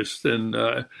psychiatrists, and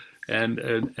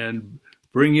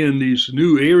bring in these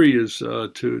new areas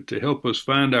to help us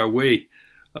find our way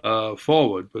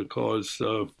forward because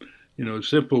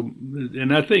simple.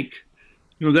 And I think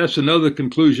that's another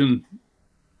conclusion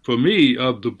for me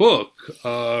of the book.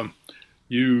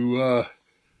 You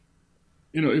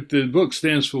if the book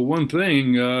stands for one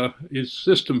thing, it's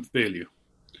system failure.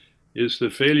 It's the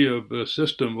failure of the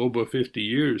system over 50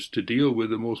 years to deal with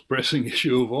the most pressing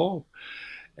issue of all.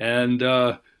 And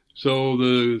so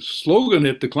the slogan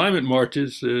at the climate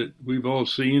marches that we've all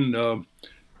seen,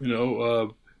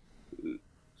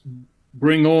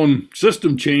 bring on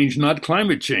system change, not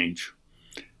climate change,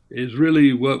 is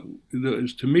really what,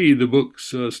 to me, the book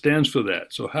stands for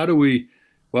that. So how do we,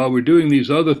 while we're doing these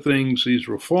other things, these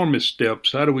reformist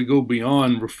steps, how do we go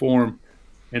beyond reform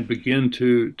and begin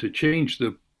to change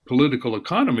the political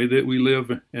economy that we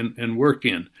live and work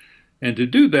in? And to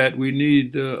do that, we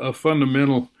need a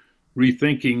fundamental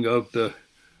rethinking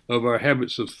of our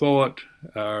habits of thought,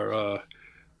 our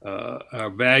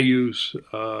values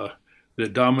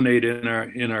that dominate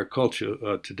in our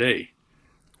culture today.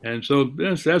 And so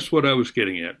that's what I was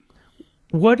getting at.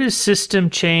 What does system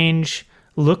change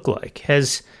look like?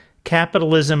 Has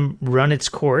capitalism run its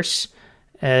course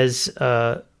as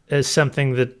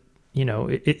something that,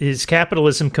 is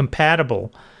capitalism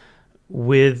compatible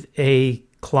with a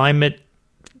climate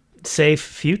safe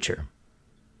future?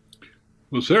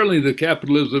 Well, certainly the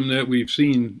capitalism that we've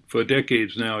seen for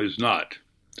decades now is not.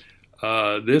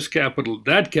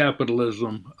 That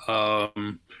capitalism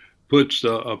puts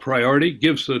a priority,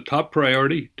 gives the top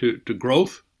priority to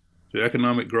growth, to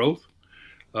economic growth,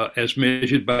 as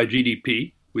measured by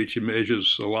GDP, which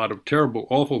measures a lot of terrible,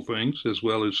 awful things as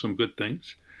well as some good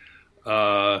things.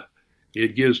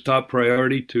 It gives top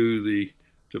priority to the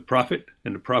profit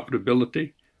and the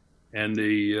profitability and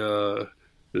the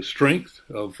strength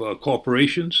of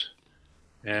corporations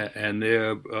and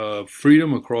their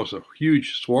freedom across a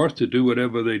huge swath to do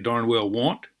whatever they darn well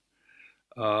want.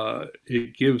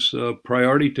 It gives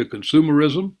priority to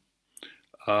consumerism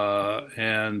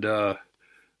and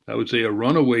I would say a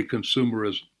runaway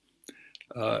consumerism.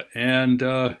 And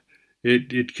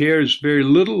it cares very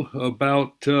little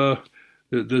about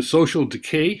the social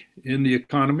decay in the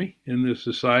economy, in the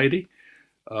society,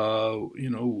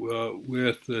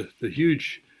 with the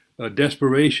huge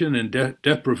desperation and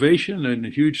deprivation and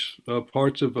huge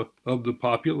parts of the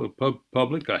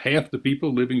public, half the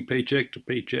people living paycheck to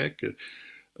paycheck.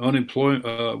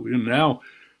 Now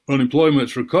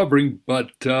unemployment's recovering,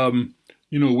 but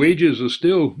wages are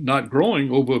still not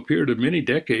growing over a period of many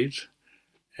decades,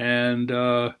 and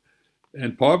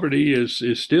poverty is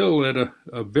still at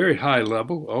a very high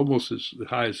level, almost as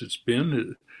high as it's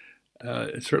been,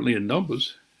 certainly in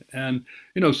numbers. And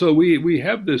so we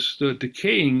have this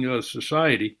decaying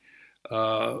society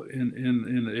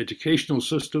in the educational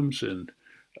systems and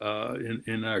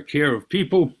in our care of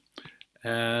people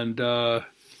and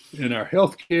in our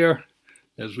health care,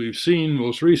 as we've seen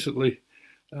most recently.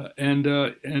 And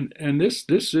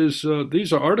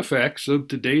these are artifacts of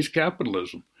today's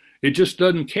capitalism. It just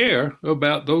doesn't care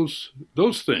about those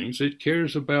things. It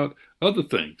cares about other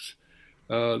things.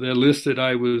 The list that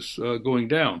I was going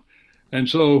down. And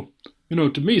so,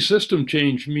 to me, system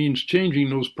change means changing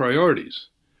those priorities,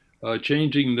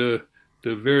 changing the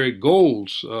very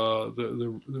goals,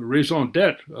 the raison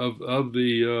d'etre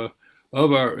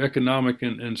of our economic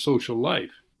and social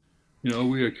life.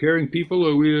 We are caring people,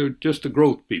 or we are just a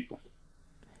growth people.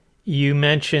 You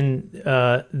mentioned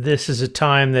this is a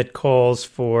time that calls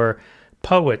for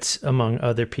poets, among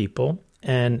other people,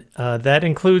 and that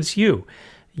includes you.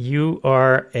 You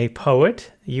are a poet.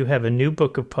 You have a new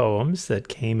book of poems that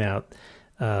came out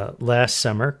last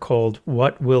summer called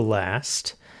What Will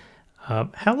Last.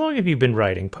 How long have you been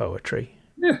writing poetry?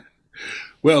 Yeah.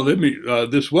 Well,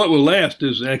 this What Will Last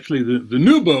is actually the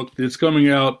new book that's coming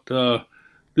out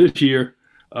this year.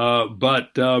 But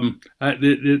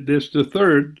it's the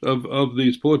third of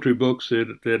these poetry books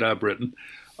that I've written.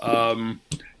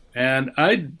 And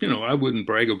I wouldn't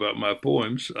brag about my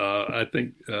poems. I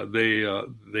think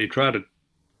they try to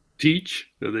teach,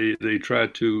 they try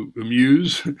to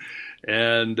amuse,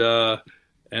 and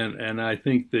I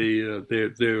think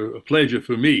they're a pleasure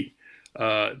for me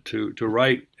to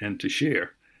write and to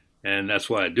share, and that's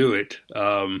why I do it.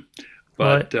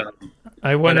 But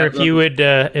I wonder if you would,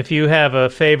 if you have a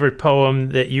favorite poem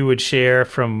that you would share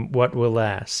from What Will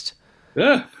Last.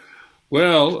 Yeah,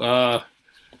 well.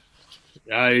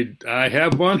 I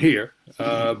have one here,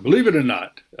 believe it or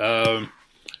not,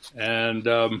 and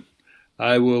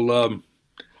I will.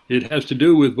 It has to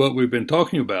do with what we've been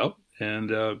talking about,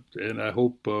 and I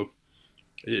hope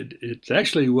it's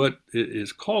actually what it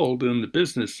is called in the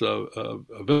business of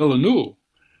villanelle.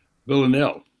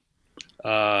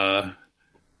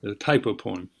 a type of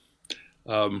poem.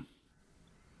 Um,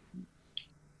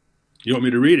 you want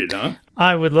me to read it, huh?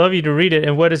 I would love you to read it.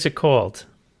 And what is it called?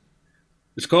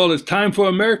 It's called "It's Time for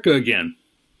America Again."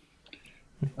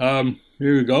 Here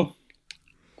we go.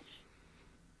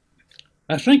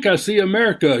 I think I see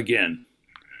America again.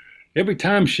 Every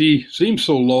time she seems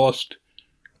so lost,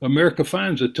 America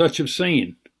finds a touch of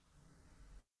sane.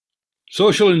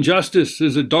 Social injustice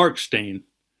is a dark stain,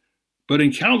 but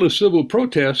in countless civil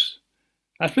protests,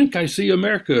 I think I see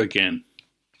America again.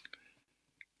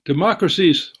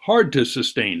 Democracy's hard to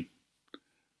sustain.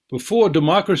 Before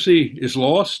democracy is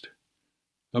lost,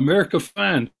 America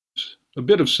finds a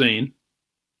bit of sane.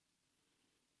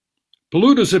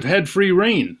 Polluters have had free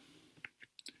rein.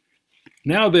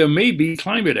 Now there may be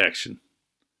climate action.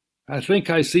 I think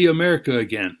I see America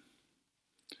again.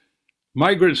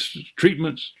 Migrants'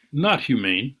 treatment's not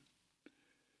humane.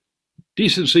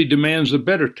 Decency demands a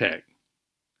better tack.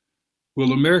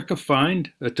 Will America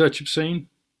find a touch of sane?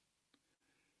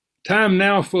 Time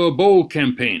now for a bold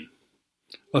campaign,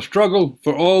 a struggle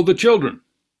for all the children.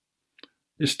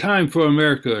 It's time for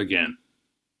America again.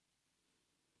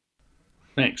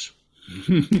 Thanks.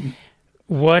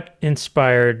 What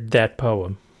inspired that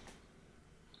poem?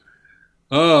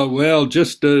 Well,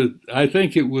 just I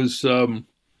think it was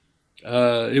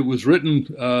written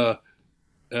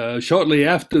shortly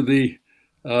after the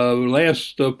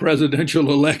last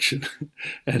presidential election,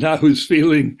 and I was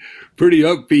feeling pretty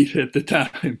upbeat at the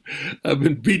time. I've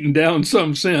been beaten down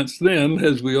some since then,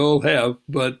 as we all have,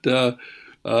 but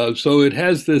so it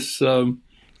has this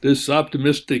this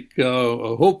optimistic,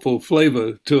 hopeful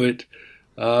flavor to it.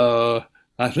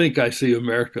 I think I see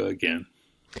America again.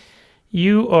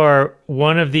 You are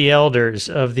one of the elders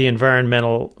of the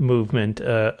environmental movement,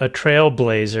 a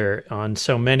trailblazer on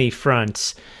so many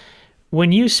fronts.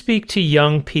 When you speak to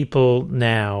young people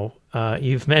now,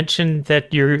 you've mentioned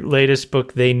that your latest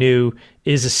book, They Knew,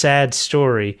 is a sad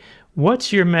story.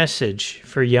 What's your message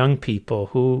for young people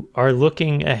who are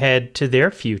looking ahead to their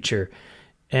future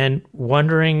and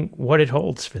wondering what it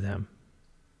holds for them?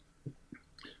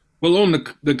 Well, on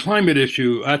the climate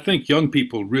issue, I think young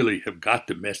people really have got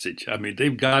the message. I mean,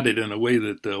 they've got it in a way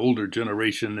that the older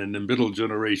generation and the middle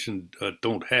generation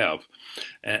don't have.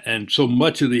 And so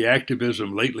much of the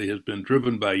activism lately has been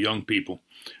driven by young people.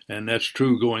 And that's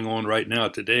true going on right now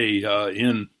today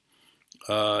in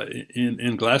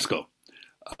Glasgow.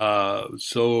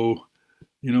 So,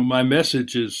 you know, my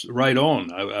message is right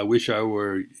on. I wish I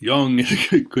were young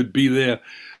and could be there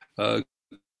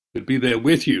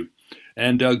with you.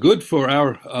 And good for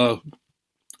our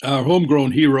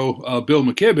homegrown hero, Bill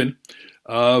McKibben,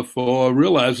 for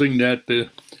realizing that the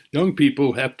young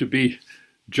people have to be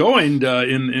joined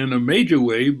in a major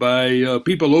way by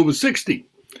people over 60.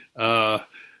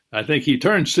 I think he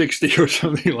turned 60 or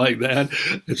something like that.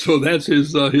 So that's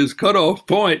his cutoff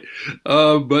point.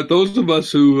 But those of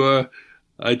us who,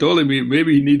 I told him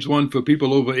maybe he needs one for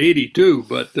people over 80 too.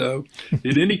 But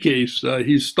in any case,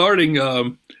 he's starting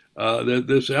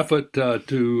this effort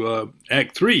to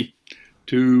Act 3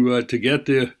 to get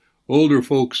the older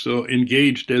folks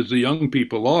engaged as the young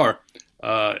people are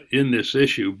in this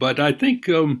issue. But I think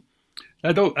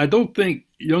I don't think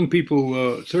young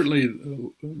people certainly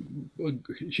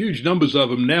huge numbers of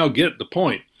them now get the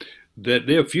point that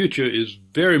their future is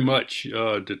very much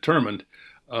determined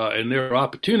and their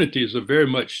opportunities are very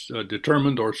much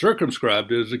determined or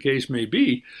circumscribed, as the case may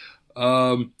be.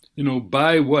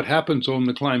 By what happens on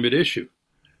the climate issue.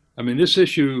 I mean, this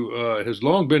issue has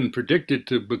long been predicted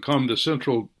to become the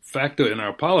central factor in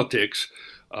our politics,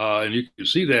 and you can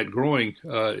see that growing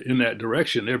in that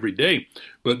direction every day.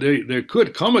 But there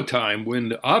could come a time when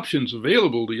the options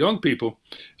available to young people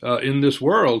in this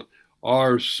world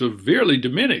are severely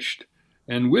diminished.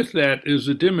 And with that is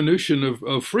a diminution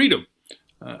of freedom.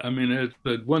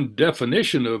 The one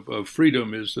definition of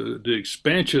freedom is the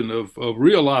expansion of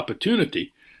real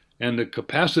opportunity and the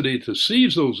capacity to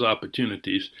seize those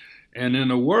opportunities. And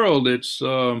in a world that's,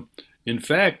 in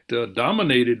fact,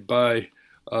 dominated by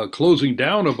closing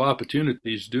down of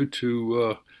opportunities due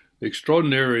to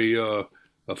extraordinary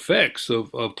effects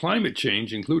of climate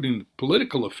change, including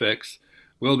political effects,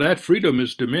 well, that freedom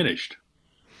is diminished.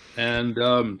 And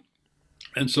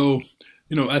so,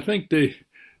 I think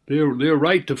they're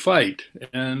right to fight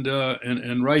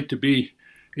and right to be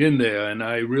in there. And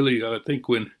I really think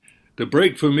when the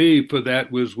break for me for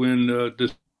that was when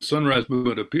the Sunrise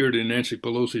Movement appeared in Nancy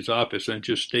Pelosi's office and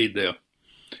just stayed there.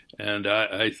 And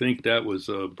I think that was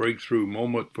a breakthrough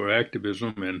moment for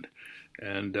activism.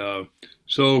 And of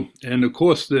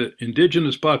course, the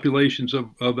indigenous populations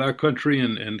of our country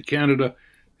and Canada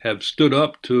have stood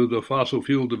up to the fossil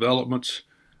fuel developments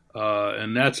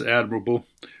and that's admirable.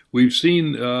 We've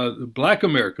seen Black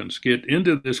Americans get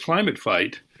into this climate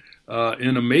fight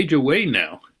in a major way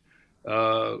now,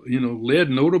 led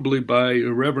notably by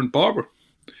Reverend Barber,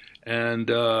 and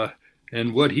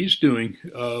what he's doing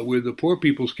with the Poor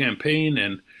People's Campaign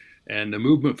and the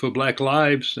Movement for Black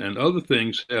Lives and other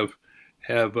things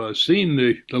have seen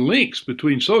the links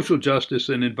between social justice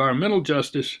and environmental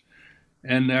justice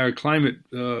and our climate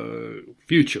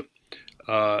future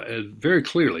very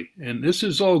clearly. And this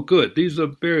is all good. These are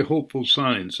very hopeful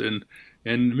signs. And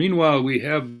meanwhile, we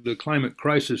have the climate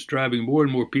crisis driving more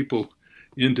and more people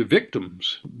into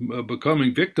victims,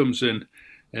 becoming victims, and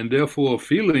therefore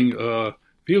feeling the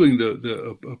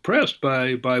oppressed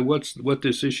by what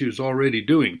this issue is already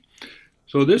doing.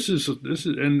 So this is,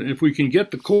 and if we can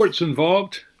get the courts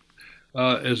involved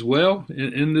as well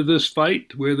into this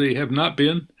fight where they have not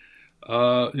been,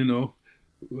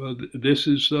 this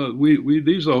is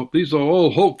these are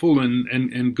all hopeful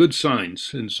and good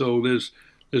signs, and so there's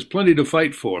plenty to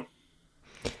fight for.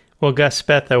 Well, Gus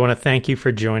Speth, I want to thank you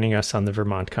for joining us on the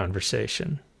Vermont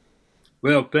Conversation.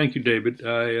 Well, thank you, David.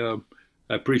 I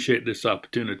appreciate this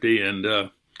opportunity, and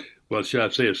shall I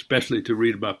say, especially to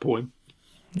read my poem.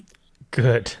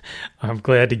 Good. I'm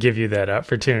glad to give you that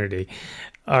opportunity.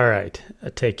 All right.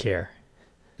 Take care.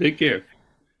 Take care.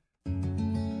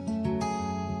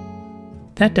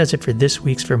 That does it for this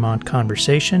week's Vermont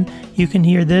Conversation. You can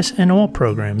hear this and all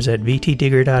programs at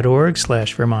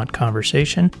vtdigger.org/Vermont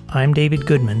Conversation. I'm David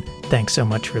Goodman. Thanks so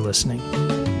much for listening.